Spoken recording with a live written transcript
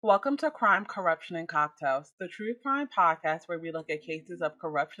Welcome to Crime, Corruption, and Cocktails, the true crime podcast where we look at cases of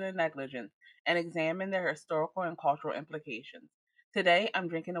corruption and negligence and examine their historical and cultural implications. Today, I'm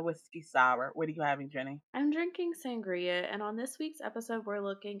drinking a whiskey sour. What are you having, Jenny? I'm drinking sangria, and on this week's episode, we're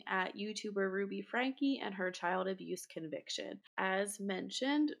looking at YouTuber Ruby Franke and her child abuse conviction. As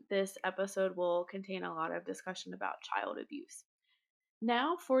mentioned, this episode will contain a lot of discussion about child abuse.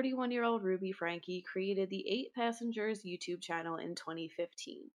 Now, 41-year-old Ruby Franke created the 8 Passengers YouTube channel in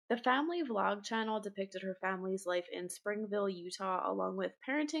 2015. The family vlog channel depicted her family's life in Springville, Utah, along with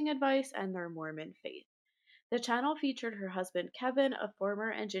parenting advice and their Mormon faith. The channel featured her husband Kevin, a former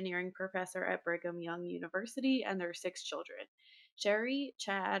engineering professor at Brigham Young University, and their 6 children: Sherry,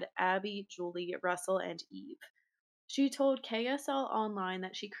 Chad, Abby, Julie, Russell, and Eve. She told KSL Online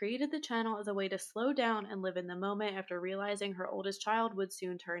that she created the channel as a way to slow down and live in the moment after realizing her oldest child would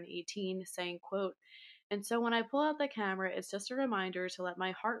soon turn 18, saying, quote, "And so when I pull out the camera, it's just a reminder to let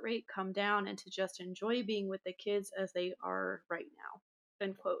my heart rate come down and to just enjoy being with the kids as they are right now."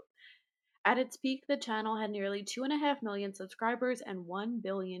 End quote. At its peak, the channel had nearly 2.5 million subscribers and 1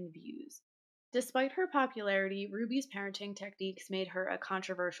 billion views. Despite her popularity, Ruby's parenting techniques made her a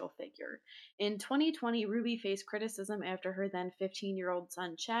controversial figure. In 2020, Ruby faced criticism after her then 15-year-old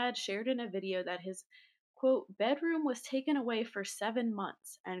son Chad shared in a video that his quote bedroom was taken away for 7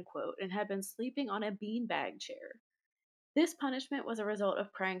 months, end quote, and had been sleeping on a beanbag chair. This punishment was a result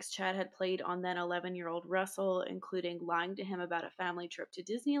of pranks Chad had played on then 11-year-old Russell, including lying to him about a family trip to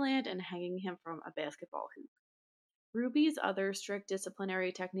Disneyland and hanging him from a basketball hoop. Ruby's other strict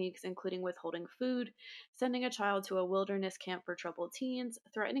disciplinary techniques, including withholding food, sending a child to a wilderness camp for troubled teens,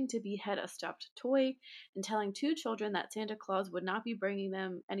 threatening to behead a stuffed toy, and telling 2 children that Santa Claus would not be bringing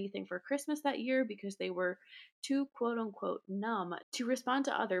them anything for Christmas that year because they were too quote unquote numb to respond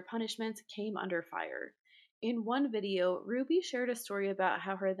to other punishments, came under fire. In one video, Ruby shared a story about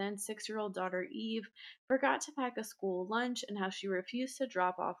how her then 6-year-old daughter Eve forgot to pack a school lunch and how she refused to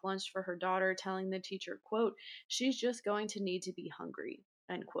drop off lunch for her daughter, telling the teacher, quote, "She's just going to need to be hungry,"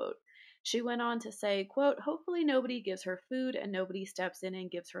 end quote. She went on to say, quote, "Hopefully nobody gives her food and nobody steps in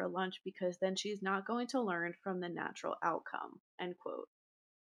and gives her a lunch because then she's not going to learn from the natural outcome," end quote.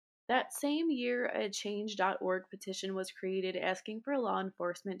 That same year, a Change.org petition was created asking for law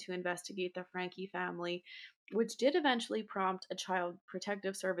enforcement to investigate the Franke family, which did eventually prompt a Child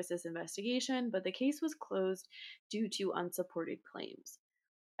Protective Services investigation, but the case was closed due to unsupported claims.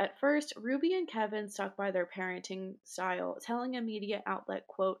 At first, Ruby and Kevin stuck by their parenting style, telling a media outlet,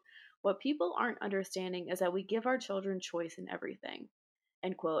 quote, "What people aren't understanding is that we give our children choice in everything,"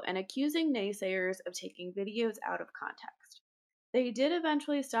 end quote, and accusing naysayers of taking videos out of context. They did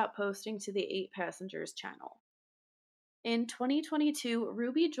eventually stop posting to the 8 Passengers channel. In 2022,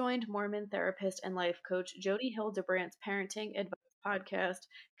 Ruby joined Mormon therapist and life coach Jody Hildebrandt's parenting advice podcast,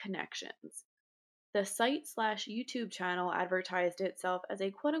 Connections. The site/YouTube channel advertised itself as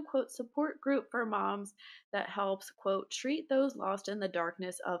a quote unquote support group for moms that helps, quote, "treat those lost in the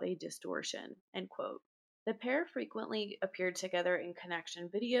darkness of a distortion," end quote. The pair frequently appeared together in connection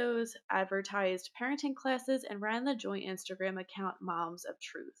videos, advertised parenting classes, and ran the joint Instagram account Moms of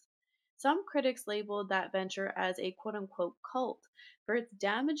Truth. Some critics labeled that venture as a quote unquote cult for its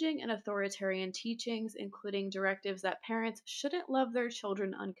damaging and authoritarian teachings, including directives that parents shouldn't love their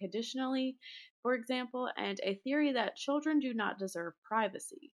children unconditionally, for example, and a theory that children do not deserve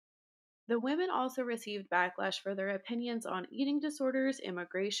privacy. The women also received backlash for their opinions on eating disorders,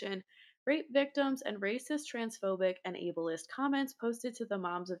 immigration, rape victims, and racist, transphobic, and ableist comments posted to the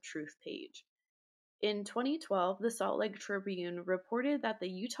Moms of Truth page. In 2012, the Salt Lake Tribune reported that the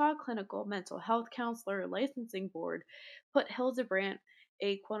Utah Clinical Mental Health Counselor Licensing Board put Hildebrandt,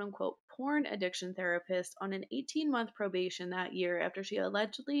 a quote unquote porn addiction therapist, on an 18-month probation that year after she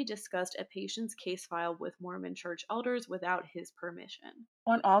allegedly discussed a patient's case file with Mormon church elders without his permission.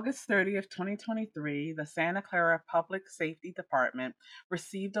 On August 30th, 2023, the Santa Clara Public Safety Department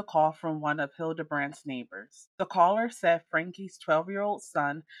received a call from one of Hildebrandt's neighbors. The caller said Frankie's 12-year-old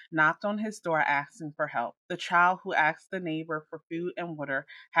son knocked on his door asking for help. The child, who asked the neighbor for food and water,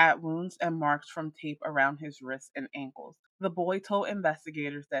 had wounds and marks from tape around his wrists and ankles. The boy told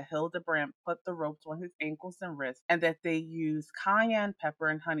investigators that Hildebrandt put the ropes on his ankles and wrists and that they used cayenne pepper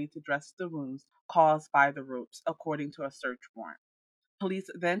and honey to dress the wounds caused by the ropes, according to a search warrant. Police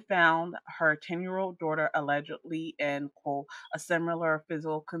then found her 10-year-old daughter allegedly in, quote, "a similar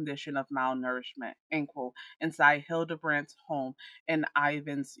physical condition of malnourishment," end quote, inside Hildebrandt's home in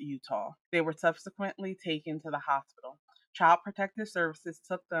Ivins, Utah. They were subsequently taken to the hospital. Child Protective Services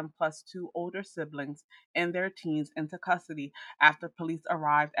took them plus two older siblings and their teens into custody after police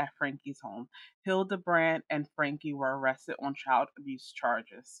arrived at Frankie's home. Hildebrand and Frankie were arrested on child abuse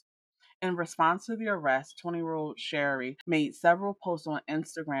charges. In response to the arrest, 20-year-old Sherry made several posts on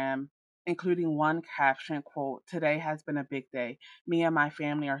Instagram, including one caption, quote, "Today has been a big day. Me and my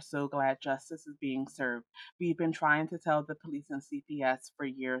family are so glad justice is being served. We've been trying to tell the police and CPS for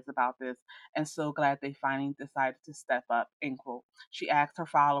years about this, and so glad they finally decided to step up," end quote. She asked her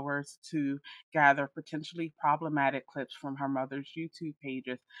followers to gather potentially problematic clips from her mother's YouTube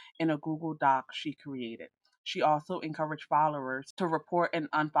pages in a Google Doc she created. She also encouraged followers to report and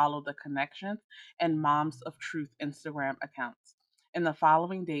unfollow the Connections and Moms of Truth Instagram accounts. In the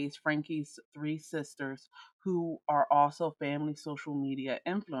following days, Frankie's three sisters, who are also family social media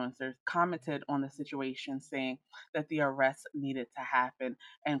influencers, commented on the situation, saying that the arrest needed to happen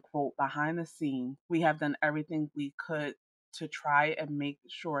and, quote, "Behind the scenes, we have done everything we could to try and make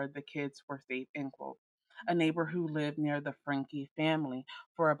sure the kids were safe," end quote. A neighbor who lived near the Frankie family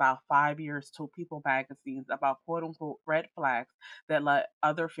for about 5 years told People magazines about quote unquote red flags that led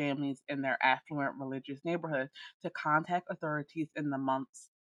other families in their affluent religious neighborhood to contact authorities in the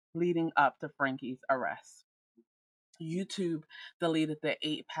months leading up to Frankie's arrest. YouTube deleted the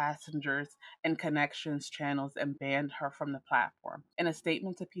 8 passengers and connections channels and banned her from the platform. In a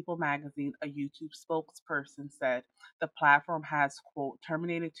statement to People magazine, a YouTube spokesperson said the platform has, quote,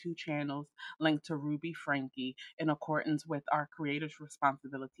 "terminated 2 channels linked to Ruby Franke in accordance with our creators'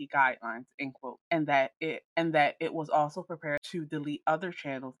 responsibility guidelines," end quote, and that it was also prepared to delete other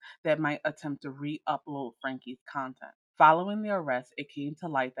channels that might attempt to re-upload Frankie's content. Following the arrest, it came to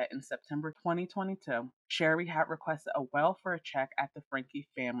light that in September 2022, Sherry had requested a welfare check at the Frankie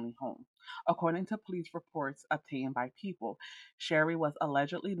family home. According to police reports obtained by People, Sherry was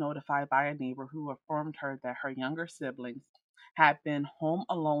allegedly notified by a neighbor who informed her that her younger siblings had been home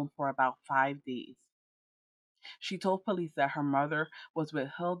alone for about 5 days. She told police that her mother was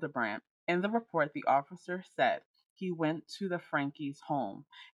with Hildebrand. In the report, the officer said he went to the Frankie's home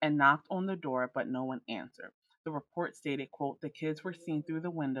and knocked on the door, but no one answered. The report stated, quote, "The kids were seen through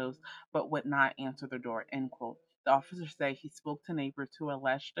the windows but would not answer the door," end quote. The officer said he spoke to neighbors who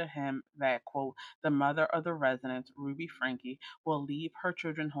alleged to him that, quote, "the mother of the residents, Ruby Franke, will leave her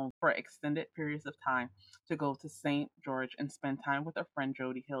children home for extended periods of time to go to St. George and spend time with her friend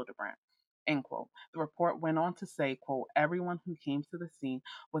Jody Hildebrand," end quote. The report went on to say, quote, "Everyone who came to the scene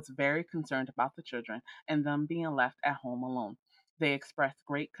was very concerned about the children and them being left at home alone. They expressed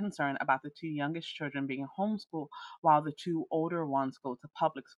great concern about the 2 youngest children being homeschooled while the 2 older ones go to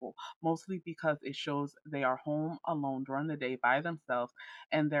public school, mostly because it shows they are home alone during the day by themselves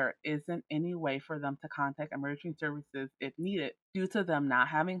and there isn't any way for them to contact emergency services if needed due to them not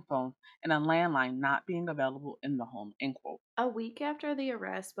having phones and a landline not being available in the home," end quote. A week after the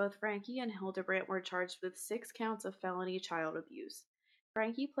arrest, both Frankie and Hildebrandt were charged with 6 counts of felony child abuse.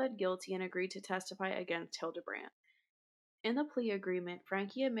 Frankie pled guilty and agreed to testify against Hildebrandt. In the plea agreement,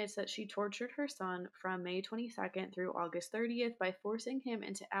 Frankie admits that she tortured her son from May 22nd through August 30th by forcing him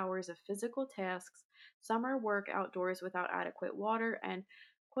into hours of physical tasks, summer work outdoors without adequate water, and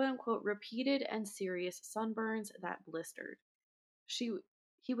quote unquote repeated and serious sunburns that blistered. She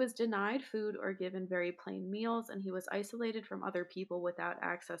he was denied food or given very plain meals, and he was isolated from other people without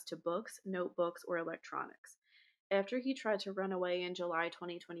access to books, notebooks, or electronics. After he tried to run away in July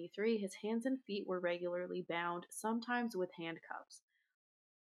 2023, his hands and feet were regularly bound, sometimes with handcuffs.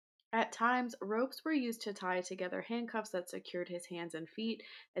 At times, ropes were used to tie together handcuffs that secured his hands and feet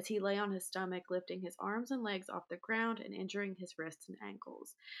as he lay on his stomach, lifting his arms and legs off the ground and injuring his wrists and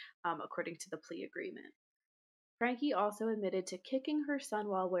ankles, according to the plea agreement. Frankie also admitted to kicking her son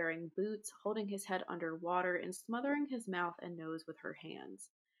while wearing boots, holding his head under water, and smothering his mouth and nose with her hands.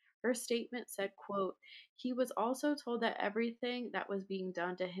 Her statement said, quote, "He was also told that everything that was being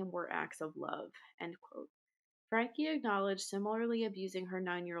done to him were acts of love," end quote. Frankie acknowledged similarly abusing her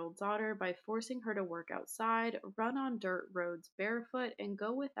 9-year-old daughter by forcing her to work outside, run on dirt roads barefoot, and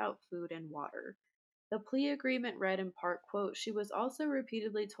go without food and water. The plea agreement read in part, quote, "She was also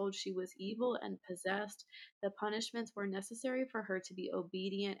repeatedly told she was evil and possessed. The punishments were necessary for her to be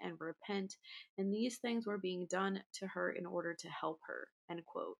obedient and repent, and these things were being done to her in order to help her," end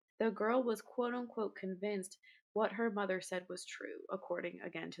quote. The girl was quote unquote convinced what her mother said was true, according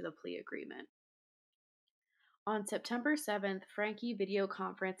again to the plea agreement. On September 7th, Frankie video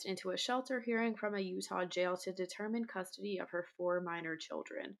conferenced into a shelter hearing from a Utah jail to determine custody of her 4 minor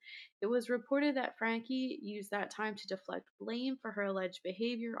children. It was reported that Frankie used that time to deflect blame for her alleged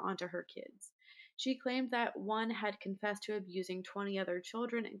behavior onto her kids. She claimed that one had confessed to abusing 20 other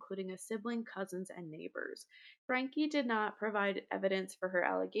children, including a sibling, cousins, and neighbors. Franke did not provide evidence for her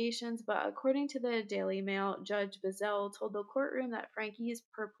allegations, but according to the Daily Mail, Judge Bazell told the courtroom that Franke's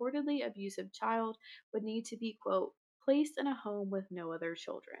purportedly abusive child would need to be, quote, placed in a home with no other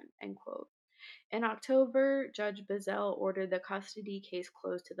children, end quote. In October, Judge Bazell ordered the custody case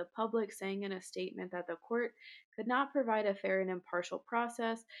closed to the public, saying in a statement that the court could not provide a fair and impartial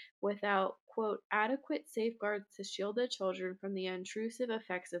process without, quote, adequate safeguards to shield the children from the intrusive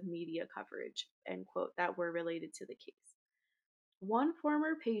effects of media coverage, end quote, that were related to the case. One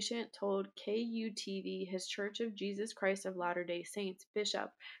former patient told KUTV his Church of Jesus Christ of Latter day Saints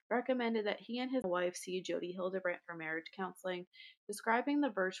bishop recommended that he and his wife see Jodi Hildebrandt for marriage counseling, describing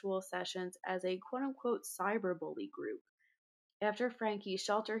the virtual sessions as a quote unquote cyberbully group. After Franke's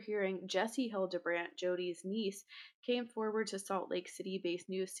shelter hearing, Jessie Hildebrandt, Jodi's niece, came forward to Salt Lake City based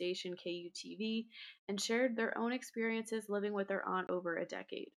news station KUTV and shared their own experiences living with their aunt over a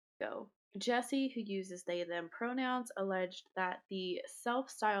decade ago. Jessie, who uses they them pronouns, alleged that the self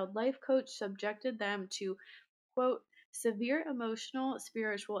styled life coach subjected them to, quote, severe emotional,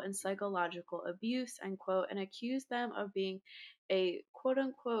 spiritual, and psychological abuse, end quote, and accused them of being a quote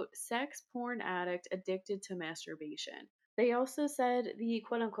unquote sex porn addict addicted to masturbation. They also said the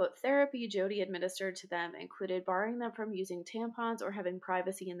quote unquote therapy Jodi administered to them included barring them from using tampons or having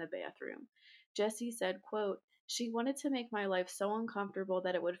privacy in the bathroom. Jessie said, quote, she wanted to make my life so uncomfortable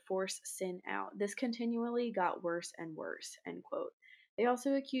that it would force sin out. This continually got worse and worse, end quote. They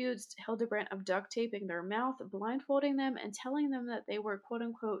also accused Hildebrandt of duct taping their mouth, blindfolding them, and telling them that they were quote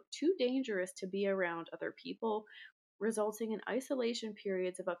unquote too dangerous to be around other people, resulting in isolation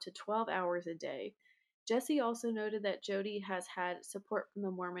periods of up to 12 hours a day. Jessie also noted that Jodi has had support from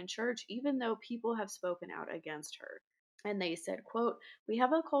the Mormon Church, even though people have spoken out against her. And they said, quote, we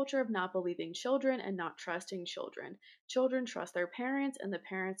have a culture of not believing children and not trusting children. Children trust their parents and the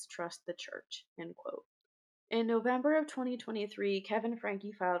parents trust the church, end quote. In November of 2023, Kevin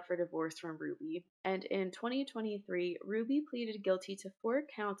Franke filed for divorce from Ruby, and in 2023, Ruby pleaded guilty to 4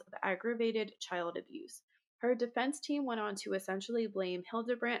 counts of aggravated child abuse. Her defense team went on to essentially blame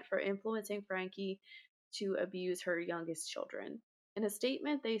Hildebrandt for influencing Franke to abuse her youngest children. In a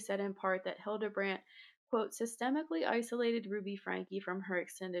statement, they said in part that Hildebrandt, quote, systemically isolated Ruby Franke from her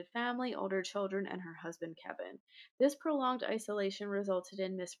extended family, older children, and her husband Kevin. This prolonged isolation resulted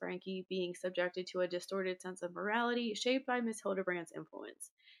in Miss Franke being subjected to a distorted sense of morality shaped by Miss Hildebrandt's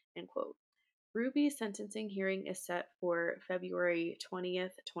influence, end quote. Ruby's sentencing hearing is set for February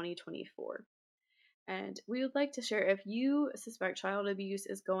 20th, 2024. And we would like to share if you suspect child abuse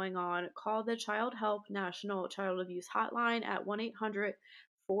is going on, call the Child Help National Child Abuse Hotline at 1 800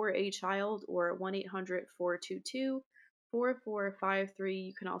 4 a Child or 1 800 422 4453.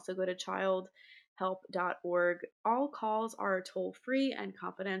 You can also go to childhelp.org. All calls are toll free and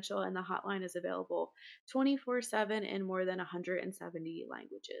confidential, and the hotline is available 24/7 in more than 170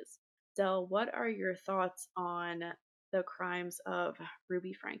 languages. Del, what are your thoughts on the crimes of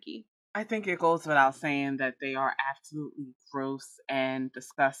Ruby Franke? I think it goes without saying that they are absolutely gross and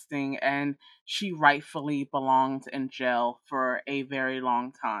disgusting, and she rightfully belonged in jail for a very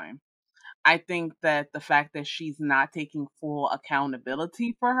long time. I think that the fact that she's not taking full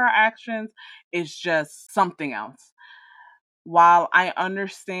accountability for her actions is just something else. While I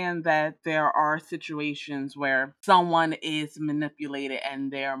understand that there are situations where someone is manipulated and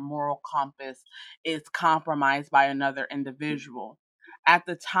their moral compass is compromised by another individual, at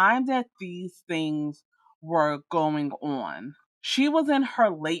the time that these things were going on, she was in her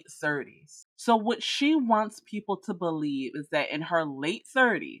late 30s. So, what she wants people to believe is that in her late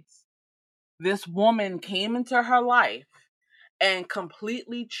 30s, this woman came into her life and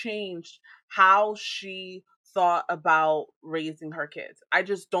completely changed how she thought about raising her kids. I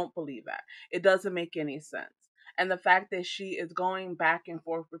just don't believe that. It doesn't make any sense. And the fact that she is going back and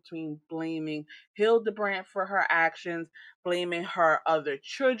forth between blaming Hildebrandt for her actions, blaming her other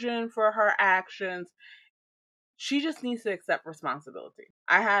children for her actions, she just needs to accept responsibility.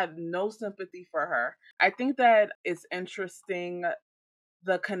 I have no sympathy for her. I think that it's interesting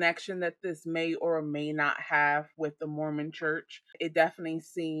the connection that this may or may not have with the Mormon church. It definitely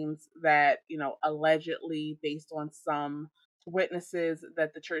seems that, allegedly, based on some witnesses,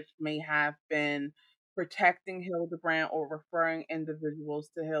 that the church may have been protecting Hildebrandt or referring individuals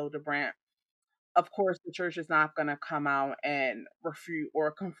to Hildebrandt. Of course, the church is not going to come out and refute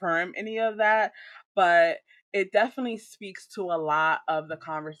or confirm any of that, but it definitely speaks to a lot of the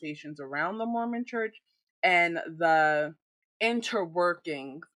conversations around the Mormon church and the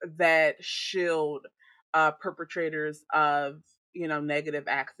interworkings that shield perpetrators of negative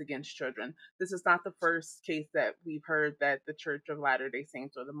acts against children. This is not the first case that we've heard that the Church of Latter-day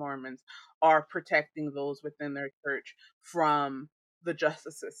Saints or the Mormons are protecting those within their church from the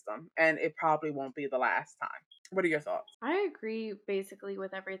justice system, and it probably won't be the last time. What are your thoughts? I agree basically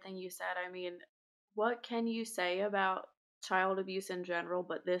with everything you said. I mean, what can you say about child abuse in general,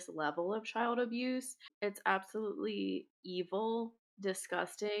 but this level of child abuse? It's absolutely evil,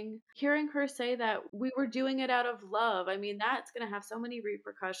 disgusting. Hearing her say that we were doing it out of love, I mean, that's going to have so many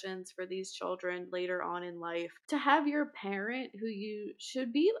repercussions for these children later on in life. To have your parent, who you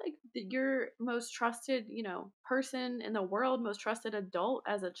should be like your most trusted, person in the world, most trusted adult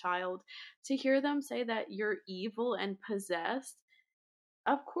as a child, to hear them say that you're evil and possessed,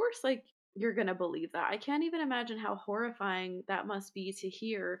 of course, like, you're gonna believe that. I can't even imagine how horrifying that must be to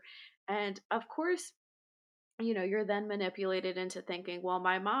hear. And of course, you're then manipulated into thinking, well,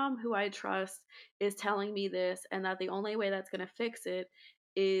 my mom, who I trust, is telling me this, and that the only way that's going to fix it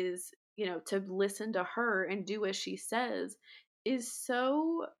is, to listen to her and do as she says, is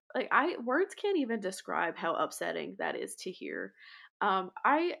so, like, words can't even describe how upsetting that is to hear.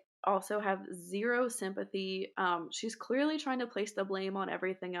 I also have zero sympathy. She's clearly trying to place the blame on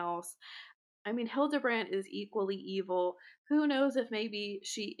everything else. I mean, Hildebrandt is equally evil. Who knows if maybe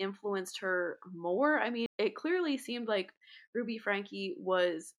she influenced her more? I mean, it clearly seemed like Ruby Franke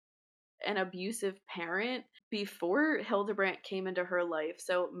was an abusive parent before Hildebrandt came into her life.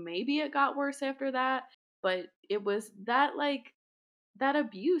 So maybe it got worse after that, but it was that, like, that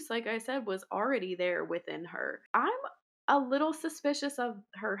abuse, like I said, was already there within her. I'm a little suspicious of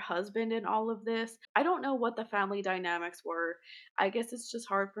her husband in all of this. I don't know what the family dynamics were. I guess it's just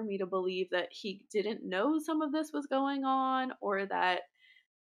hard for me to believe that he didn't know some of this was going on, or that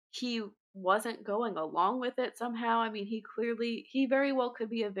he wasn't going along with it somehow. I mean, he very well could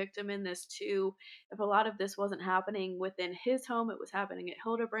be a victim in this too. If a lot of this wasn't happening within his home, it was happening at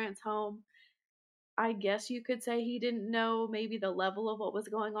Hildebrandt's home. I guess you could say he didn't know maybe the level of what was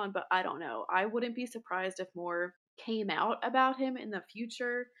going on, but I don't know. I wouldn't be surprised if more came out about him in the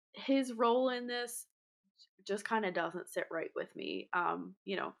future. His role in this just kind of doesn't sit right with me,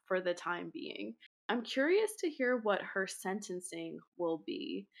 for the time being. I'm curious to hear what her sentencing will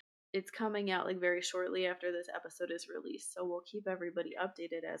be. It's coming out like very shortly after this episode is released, so we'll keep everybody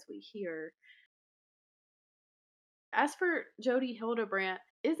updated as we hear. As for Jody Hildebrandt,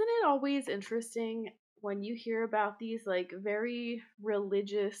 isn't it always interesting when you hear about these like very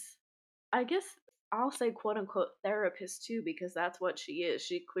religious, I guess I'll say quote unquote therapists too, because that's what she is.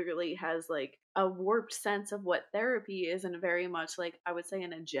 She clearly has like a warped sense of what therapy is, and very much, like, I would say,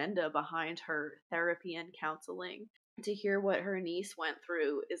 an agenda behind her therapy and counseling. To hear what her niece went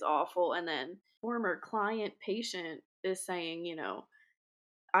through is awful. And then former client patient is saying,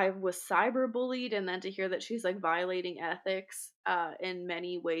 I was cyberbullied, and then to hear that she's like violating ethics in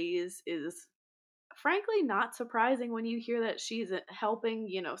many ways is frankly not surprising when you hear that she's helping,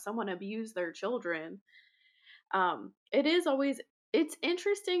 someone abuse their children. It is always, it's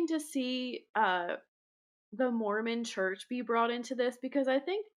interesting to see the Mormon church be brought into this, because I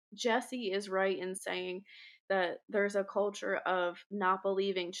think Jesse is right in saying that there's a culture of not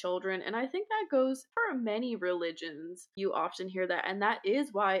believing children. And I think that goes for many religions. You often hear that. And that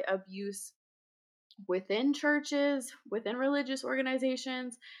is why abuse within churches, within religious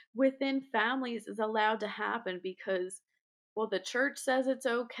organizations, within families is allowed to happen, because, well, the church says it's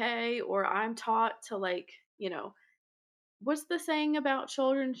okay, or I'm taught to, like, what's the saying about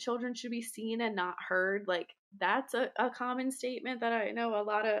children? Children should be seen and not heard. Like, that's a common statement that I know a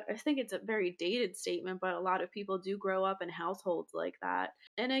lot of, I think it's a very dated statement, but a lot of people do grow up in households like that.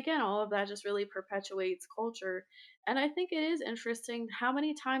 And again, all of that just really perpetuates culture. And I think it is interesting, how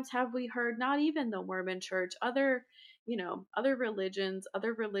many times have we heard, not even the Mormon church, other, other religions,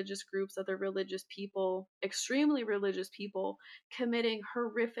 other religious groups, other religious people, extremely religious people, committing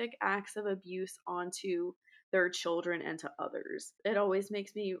horrific acts of abuse onto their children and to others. It always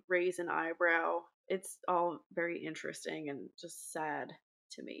makes me raise an eyebrow. It's all very interesting and just sad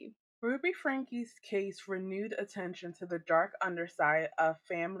to me. Ruby Franke's case renewed attention to the dark underside of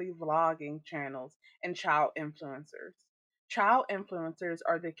family vlogging channels and child influencers. Child influencers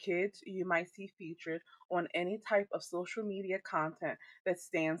are the kids you might see featured on any type of social media content that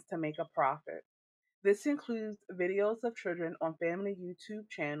stands to make a profit. This includes videos of children on family YouTube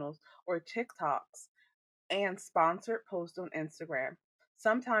channels or TikToks and sponsored posts on Instagram.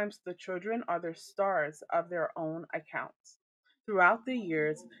 Sometimes the children are the stars of their own accounts. Throughout the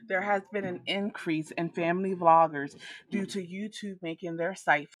years, there has been an increase in family vloggers due to YouTube making their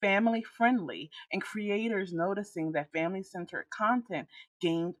site family friendly and creators noticing that family centered content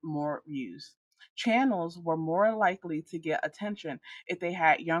gained more views. Channels were more likely to get attention if they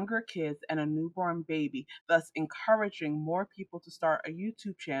had younger kids and a newborn baby, thus encouraging more people to start a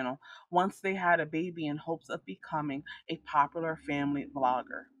YouTube channel once they had a baby in hopes of becoming a popular family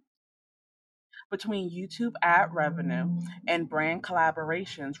vlogger. Between YouTube ad revenue and brand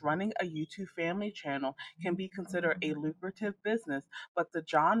collaborations, running a YouTube family channel can be considered a lucrative business, but the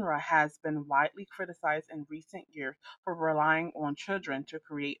genre has been widely criticized in recent years for relying on children to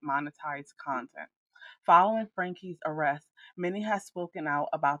create monetized content. Following Frankie's arrest, many have spoken out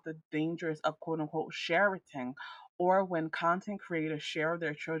about the dangers of quote unquote sharing, or when content creators share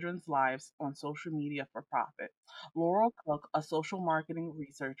their children's lives on social media for profit. Laurel Cook, a social marketing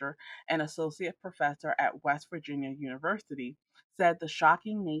researcher and associate professor at West Virginia University, said the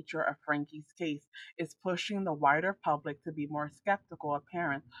shocking nature of Frankie's case is pushing the wider public to be more skeptical of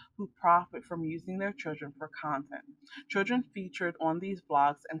parents who profit from using their children for content. Children featured on these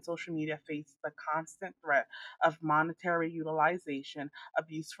blogs and social media face the constant threat of monetary utilization,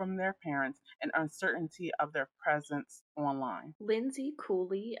 abuse from their parents, and uncertainty of their presence online. Lindsay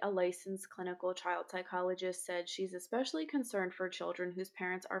Cooley, a licensed clinical child psychologist, said she's especially concerned for children whose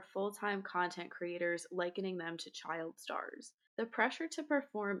parents are full time content creators, likening them to child stars. The pressure to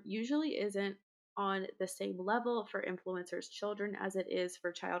perform usually isn't on the same level for influencers' children as it is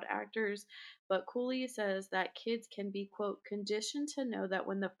for child actors, but Cooley says that kids can be, quote, conditioned to know that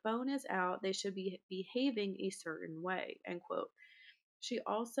when the phone is out, they should be behaving a certain way, end quote. She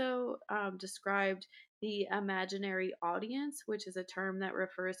also described the imaginary audience, which is a term that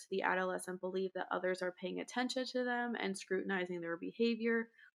refers to the adolescent belief that others are paying attention to them and scrutinizing their behavior.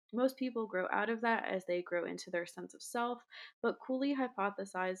 Most people grow out of that as they grow into their sense of self, but Cooley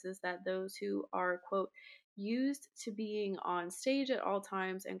hypothesizes that those who are, quote, used to being on stage at all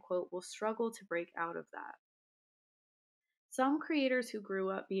times, and, quote, will struggle to break out of that. Some creators who grew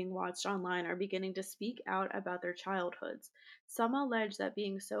up being watched online are beginning to speak out about their childhoods. Some allege that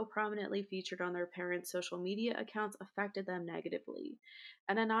being so prominently featured on their parents' social media accounts affected them negatively.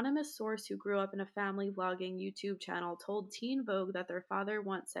 An anonymous source who grew up in a family vlogging YouTube channel told Teen Vogue that their father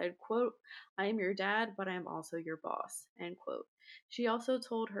once said, quote, I am your dad, but I am also your boss, end quote. She also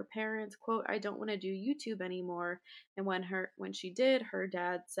told her parents, quote, I don't want to do YouTube anymore, and when she did, her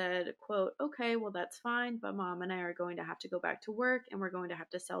dad said, quote, okay, well that's fine, but mom and I are going to have to go back to work and we're going to have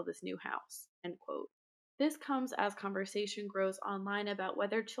to sell this new house, end quote. This comes as conversation grows online about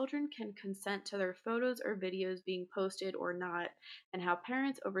whether children can consent to their photos or videos being posted or not, and how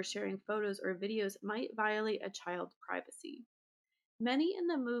parents oversharing photos or videos might violate a child's privacy. Many in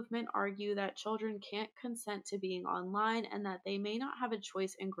the movement argue that children can't consent to being online and that they may not have a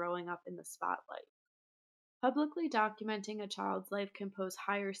choice in growing up in the spotlight. Publicly documenting a child's life can pose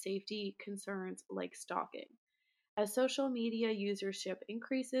higher safety concerns like stalking. As social media usership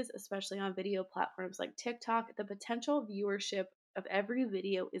increases, especially on video platforms like TikTok, the potential viewership of every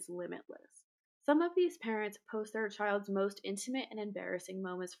video is limitless. Some of these parents post their child's most intimate and embarrassing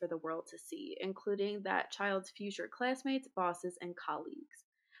moments for the world to see, including that child's future classmates, bosses, and colleagues.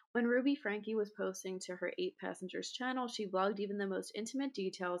 When Ruby Franke was posting to her 8 Passengers channel, she vlogged even the most intimate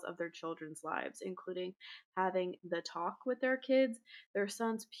details of their children's lives, including having the talk with their kids, their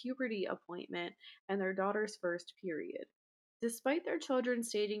son's puberty appointment, and their daughter's first period. Despite their children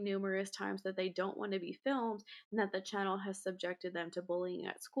stating numerous times that they don't want to be filmed and that the channel has subjected them to bullying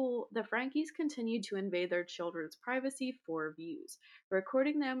at school, the Frankies continued to invade their children's privacy for views,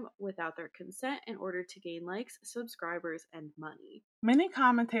 recording them without their consent in order to gain likes, subscribers, and money. Many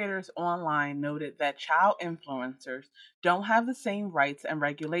commentators online noted that child influencers don't have the same rights and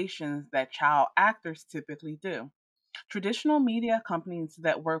regulations that child actors typically do. Traditional media companies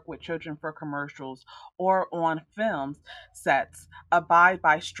that work with children for commercials or on film sets abide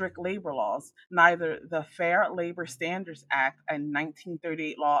by strict labor laws. Neither the Fair Labor Standards Act, a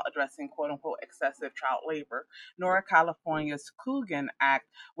 1938 law addressing quote unquote excessive child labor, nor California's Coogan Act,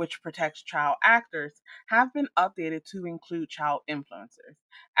 which protects child actors, have been updated to include child influencers.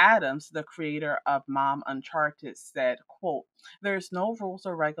 Adams, the creator of Mom Uncharted, said, quote, there's no rules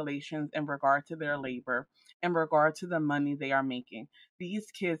or regulations in regard to their labor in regard to the money they are making. These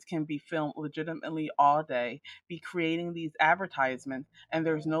kids can be filmed legitimately all day, be creating these advertisements, and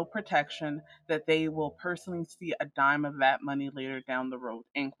there's no protection that they will personally see a dime of that money later down the road.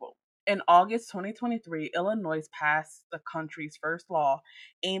 End quote. In August 2023, Illinois passed the country's first law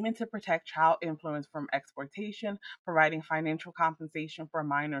aiming to protect child influence from exploitation, providing financial compensation for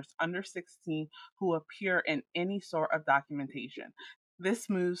minors under 16 who appear in any sort of documentation.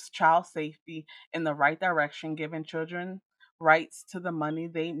 This moves child safety in the right direction, giving children rights to the money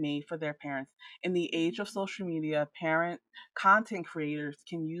they made for their parents. In the age of social media, parent content creators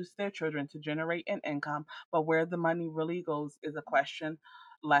can use their children to generate an income, but where the money really goes is a question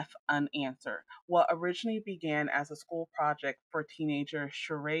left unanswered. What originally began as a school project for teenager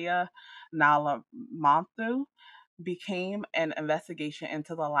Sharia Nalamanthu became an investigation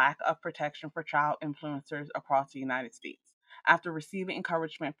into the lack of protection for child influencers across the United States. After receiving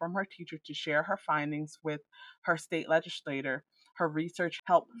encouragement from her teacher to share her findings with her state legislator, her research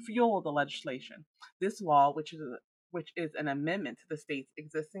helped fuel the legislation. This law, which is an amendment to the state's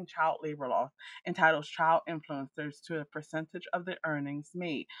existing child labor law, entitles child influencers to a percentage of the earnings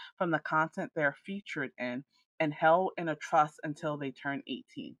made from the content they're featured in and held in a trust until they turn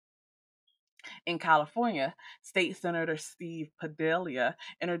 18. In California, State Senator Steve Padilla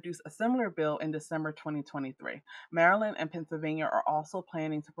introduced a similar bill in December 2023. Maryland and Pennsylvania are also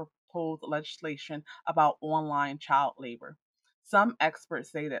planning to propose legislation about online child labor. Some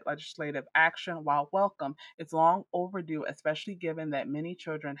experts say that legislative action, while welcome, is long overdue, especially given that many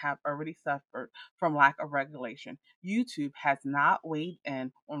children have already suffered from lack of regulation. YouTube has not weighed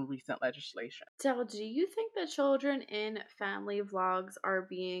in on recent legislation. So, do you think that children in family vlogs are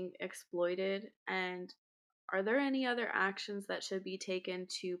being exploited? And are there any other actions that should be taken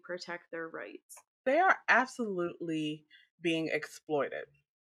to protect their rights? They are absolutely being exploited.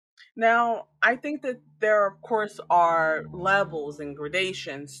 Now, I think that there, of course, are levels and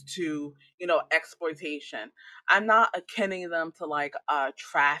gradations to, exploitation. I'm not akinning them to like a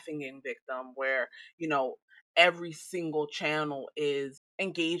trafficking victim where, every single channel is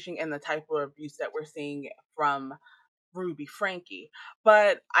engaging in the type of abuse that we're seeing from Ruby Franke.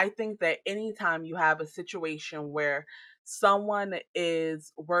 But I think that anytime you have a situation where someone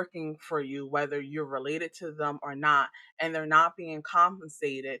is working for you, whether you're related to them or not, and they're not being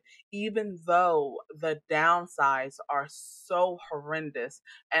compensated, even though the downsides are so horrendous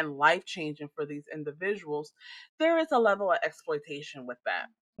and life changing for these individuals, there is a level of exploitation with that.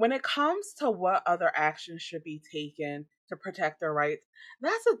 When it comes to what other actions should be taken to protect their rights,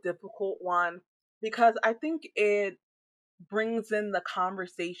 that's a difficult one because I think it brings in the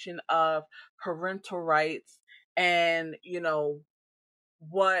conversation of parental rights and,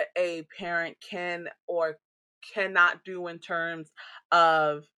 what a parent can or cannot do in terms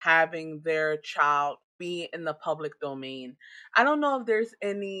of having their child be in the public domain. I don't know if there's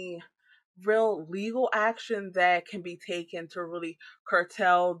any real legal action that can be taken to really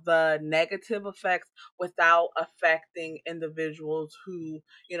curtail the negative effects without affecting individuals who,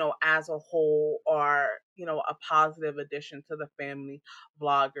 as a whole are, a positive addition to the family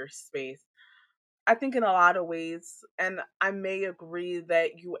vlogger space. I think in a lot of ways, and I may agree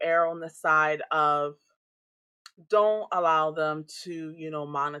that you err on the side of don't allow them to,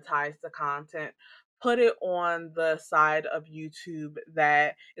 monetize the content. Put it on the side of YouTube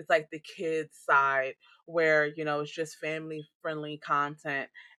that is like the kids side where, it's just family friendly content.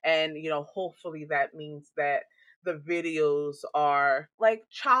 And, hopefully that means that the videos are like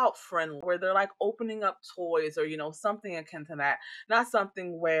child friendly, where they're like opening up toys or, something akin to that. Not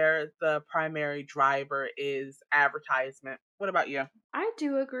something where the primary driver is advertisement. What about you? I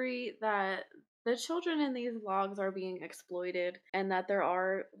do agree that the children in these vlogs are being exploited and that there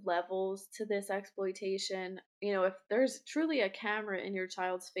are levels to this exploitation. If there's truly a camera in your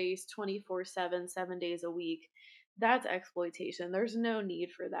child's face 24/7, 7 days a week, that's exploitation. There's no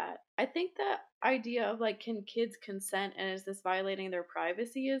need for that. I think the idea of like, can kids consent and is this violating their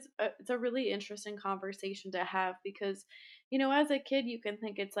privacy it's a really interesting conversation to have because as a kid, you can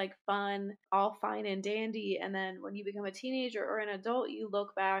think it's like fun, all fine and dandy. And then when you become a teenager or an adult, you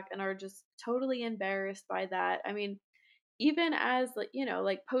look back and are just totally embarrassed by that. I mean, even as like,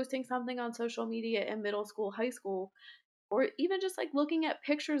 like posting something on social media in middle school, high school, or even just like looking at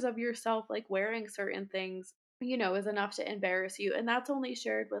pictures of yourself like wearing certain things, is enough to embarrass you. And that's only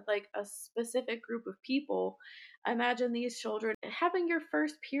shared with like a specific group of people. Imagine these children having your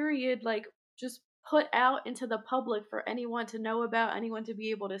first period like just put out into the public for anyone to know about, anyone to be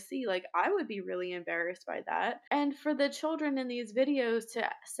able to see. Like, I would be really embarrassed by that. And for the children in these videos to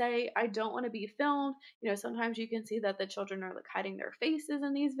say, I don't want to be filmed, sometimes you can see that the children are like hiding their faces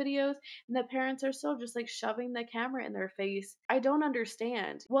in these videos and the parents are still just like shoving the camera in their face. I don't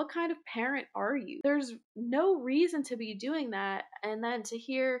understand. What kind of parent are you? There's no reason to be doing that. And then to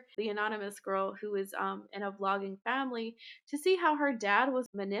hear the anonymous girl who is in a vlogging family, to see how her dad was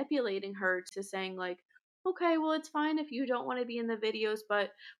manipulating her to saying like, okay, well, it's fine if you don't want to be in the videos,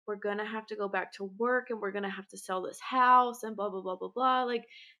 but we're going to have to go back to work and we're going to have to sell this house and blah, blah, blah, blah, blah. Like,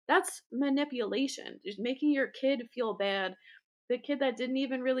 that's manipulation. Just making your kid feel bad the kid that didn't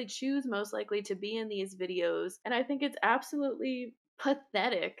even really choose most likely to be in these videos. And I think it's absolutely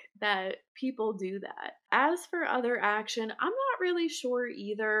pathetic that people do that. As for other action, I'm not really sure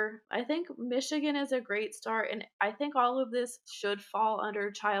either. I think Michigan is a great start, and I think all of this should fall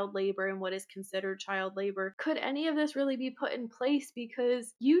under child labor and what is considered child labor. Could any of this really be put in place?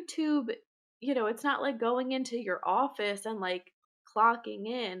 Because YouTube, it's not like going into your office and like clocking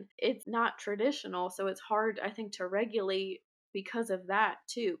in. It's not traditional, so it's hard, I think, to regulate because of that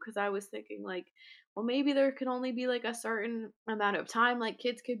too. Because I was thinking, like, well, maybe there can only be like a certain amount of time, like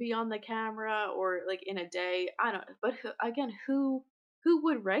kids could be on the camera or like in a day. I don't know. But again, who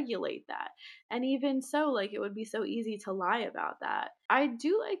would regulate that? And even so, like, it would be so easy to lie about that. I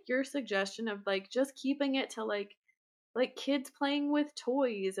do like your suggestion of like just keeping it to like kids playing with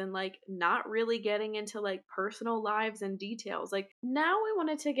toys and like not really getting into like personal lives and details. Like now we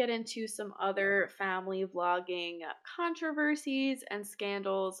wanted to get into some other family vlogging controversies and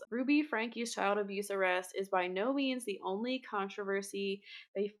scandals. Ruby Franke's child abuse arrest is by no means the only controversy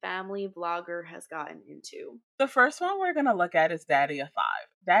a family vlogger has gotten into. The first one we're going to look at is Daddy of Five.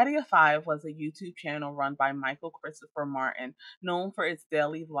 Daddy of Five was a YouTube channel run by Michael Christopher Martin, known for its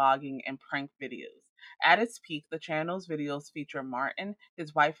daily vlogging and prank videos. At its peak, the channel's videos feature Martin,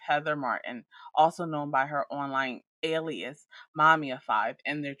 his wife Heather Martin, also known by her online alias Mommy of Five,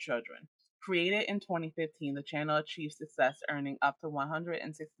 and their children. Created in 2015, the channel achieved success, earning up to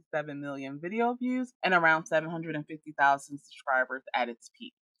 167 million video views and around 750,000 subscribers at its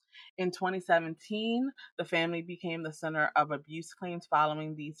peak. In 2017, the family became the center of abuse claims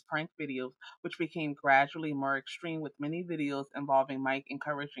following these prank videos, which became gradually more extreme, with many videos involving Mike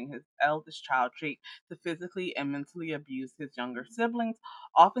encouraging his eldest child, Jake, to physically and mentally abuse his younger siblings,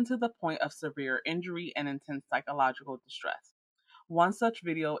 often to the point of severe injury and intense psychological distress. One such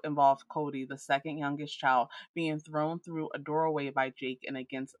video involved Cody, the second youngest child, being thrown through a doorway by Jake and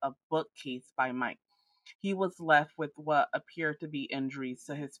against a bookcase by Mike. He was left with what appeared to be injuries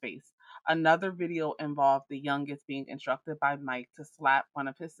to his face. Another video involved the youngest being instructed by Mike to slap one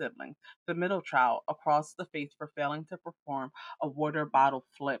of his siblings, the middle child, across the face for failing to perform a water bottle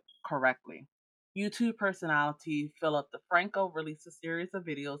flip correctly. YouTube personality Philip DeFranco released a series of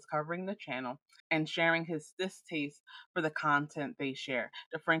videos covering the channel and sharing his distaste for the content they share.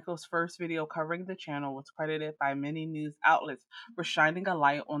 DeFranco's first video covering the channel was credited by many news outlets for shining a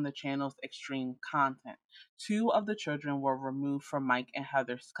light on the channel's extreme content. Two of the children were removed from Mike and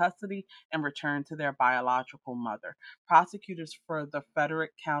Heather's custody and returned to their biological mother. Prosecutors for the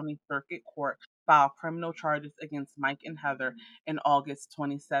Frederick County Circuit Court filed criminal charges against Mike and Heather in August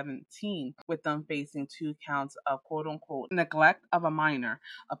 2017, with them facing 2 counts of quote unquote neglect of a minor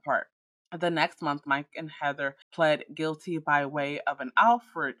apart. The next month, Mike and Heather pled guilty by way of an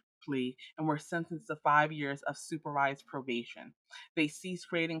Alford plea and were sentenced to 5 years of supervised probation. They ceased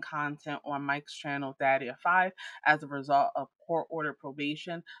creating content on Mike's channel Daddy of Five as a result of court ordered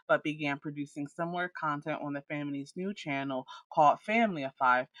probation, but began producing similar content on the family's new channel called Family of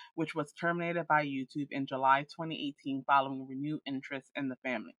Five, which was terminated by YouTube in July 2018 following renewed interest in the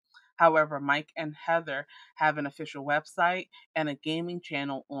family. However, Mike and Heather have an official website and a gaming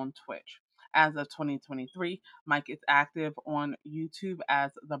channel on Twitch. As of 2023, Mike is active on YouTube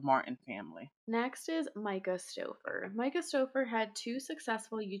as the Martin family. Next is Micah Stouffer. Micah Stouffer had two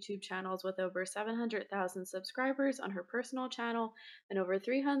successful YouTube channels with over 700,000 subscribers on her personal channel and over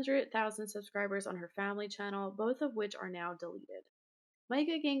 300,000 subscribers on her family channel, both of which are now deleted.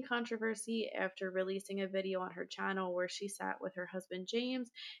 Micah gained controversy after releasing a video on her channel where she sat with her husband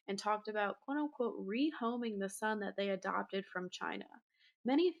James and talked about quote unquote rehoming the son that they adopted from China.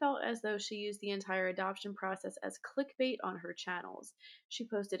 Many felt as though she used the entire adoption process as clickbait on her channels. She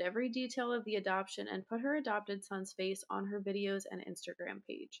posted every detail of the adoption and put her adopted son's face on her videos and Instagram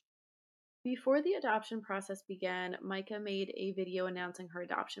page. Before the adoption process began, Micah made a video announcing her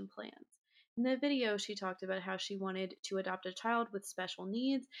adoption plans. In the video, she talked about how she wanted to adopt a child with special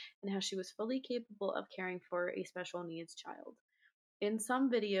needs and how she was fully capable of caring for a special needs child. In some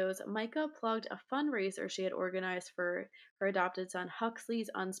videos, Micah plugged a fundraiser she had organized for her adopted son Huxley's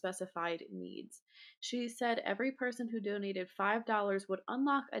unspecified needs. She said every person who donated $5 would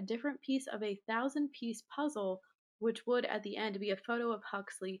unlock a different piece of a 1,000-piece puzzle, which would at the end be a photo of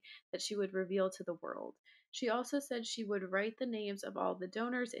Huxley that she would reveal to the world. She also said she would write the names of all the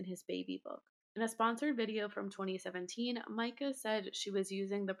donors in his baby book. In a sponsored video from 2017, Micah said she was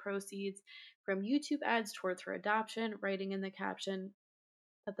using the proceeds from YouTube ads towards her adoption, writing in the caption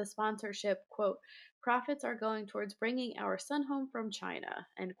that the sponsorship, quote, profits are going towards bringing our son home from China,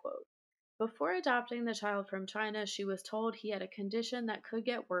 end quote. Before adopting the child from China, she was told he had a condition that could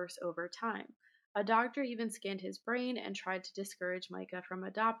get worse over time. A doctor even scanned his brain and tried to discourage Micah from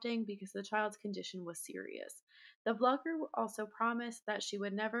adopting because the child's condition was serious. The vlogger also promised that she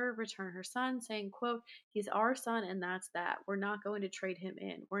would never return her son, saying, quote, "He's our son and that's that. We're not going to trade him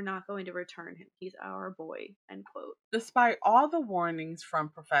in. We're not going to return him. He's our boy," end quote. Despite all the warnings from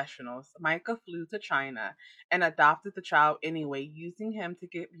professionals, Micah flew to China and adopted the child anyway, using him to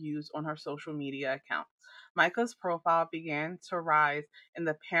get views on her social media accounts. Micah's profile began to rise in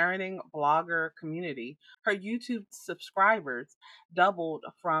the parenting blogger community. Her YouTube subscribers doubled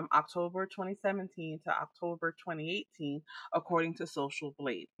from October 2017 to October 2018, according to Social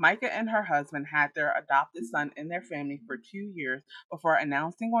Blade. Micah and her husband had their adopted son in their family for 2 years before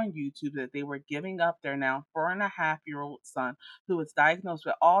announcing on YouTube that they were giving up their now 4.5-year-old son, who was diagnosed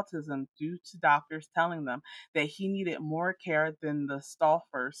with autism due to doctors telling them that he needed more care than the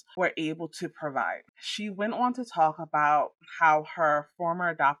Stoffers were able to provide. She went on to talk about how her former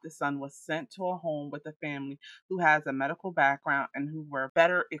adopted son was sent to a home with a family who has a medical background and who were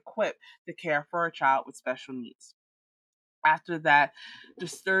better equipped to care for a child with special needs. After that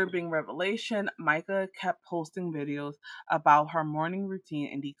disturbing revelation, Micah kept posting videos about her morning routine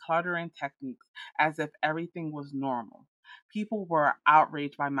and decluttering techniques as if everything was normal. People were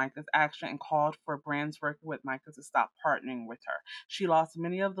outraged by Micah's action and called for brands working with Micah to stop partnering with her. She lost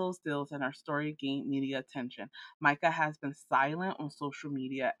many of those deals and her story gained media attention. Micah has been silent on social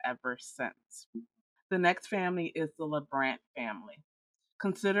media ever since. The next family is the LeBrant family.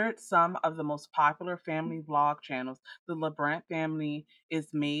 Considered some of the most popular family vlog channels, the LeBrant family is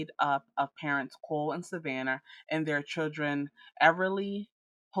made up of parents Cole and Savannah and their children Everly,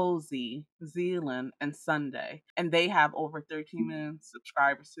 Posey, Zealand, and Sunday. And they have over 13 million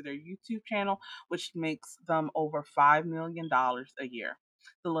subscribers to their YouTube channel, which makes them over $5 million a year.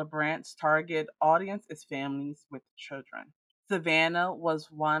 The LeBrant's target audience is families with children. Savannah was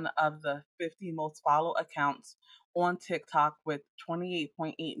one of the 50 most followed accounts on TikTok with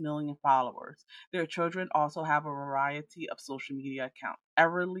 28.8 million followers. Their children also have a variety of social media accounts.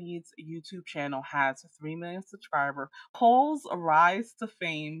 Everlead's YouTube channel has 3 million subscribers. Cole's rise to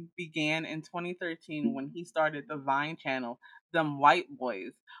fame began in 2013 when he started the Vine channel, Them White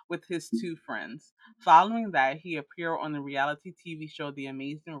Boys, with his two friends. Following that, he appeared on the reality TV show The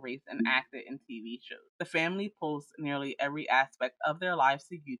Amazing Race and acted in TV shows. The family posts nearly every aspect of their lives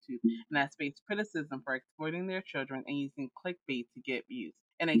to YouTube and has faced criticism for exploiting their children and using clickbait to get views.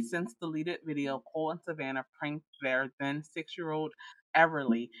 In a since deleted video, Cole and Savannah pranked their then 6-year-old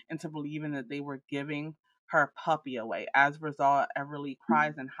Everly into believing that they were giving her puppy away. As a result, Everly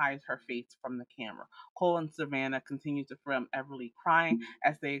cries and hides her face from the camera. Cole and Savannah continue to film Everly crying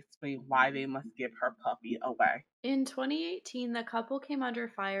as they explain why they must give her puppy away. In 2018, the couple came under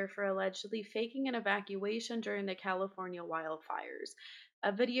fire for allegedly faking an evacuation during the California wildfires.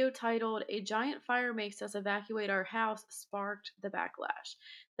 A video titled, "A Giant Fire Makes Us Evacuate Our House," sparked the backlash.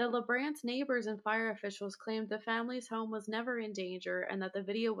 The LeBrant's neighbors and fire officials claimed the family's home was never in danger and that the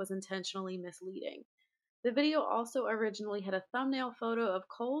video was intentionally misleading. The video also originally had a thumbnail photo of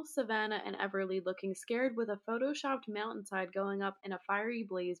Cole, Savannah, and Everly looking scared with a photoshopped mountainside going up in a fiery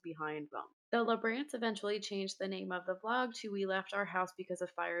blaze behind them. The LeBrants eventually changed the name of the vlog to "We Left Our House Because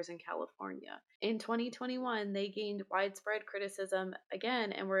of Fires in California." In 2021, they gained widespread criticism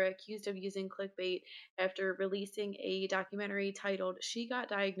again and were accused of using clickbait after releasing a documentary titled "She Got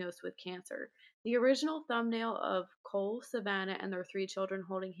Diagnosed with Cancer." The original thumbnail of Cole, Savannah, and their three children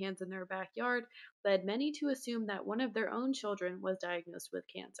holding hands in their backyard led many to assume that one of their own children was diagnosed with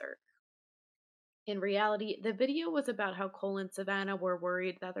cancer. In reality, the video was about how Cole and Savannah were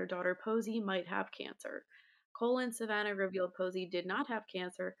worried that their daughter Posey might have cancer. Cole and Savannah revealed Posey did not have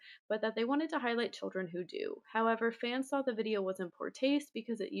cancer, but that they wanted to highlight children who do. However, fans thought the video was in poor taste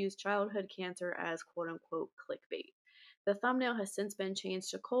because it used childhood cancer as quote unquote clickbait. The thumbnail has since been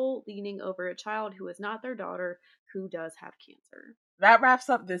changed to Cole leaning over a child who is not their daughter who does have cancer. That wraps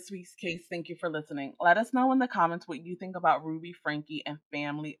up this week's case. Thank you for listening. Let us know in the comments what you think about Ruby Franke and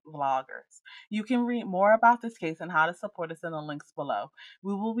family vloggers. You can read more about this case and how to support us in the links below.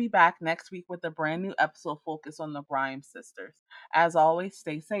 We will be back next week with a brand new episode focused on the Grimes sisters. As always,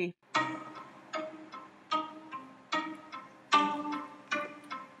 stay safe.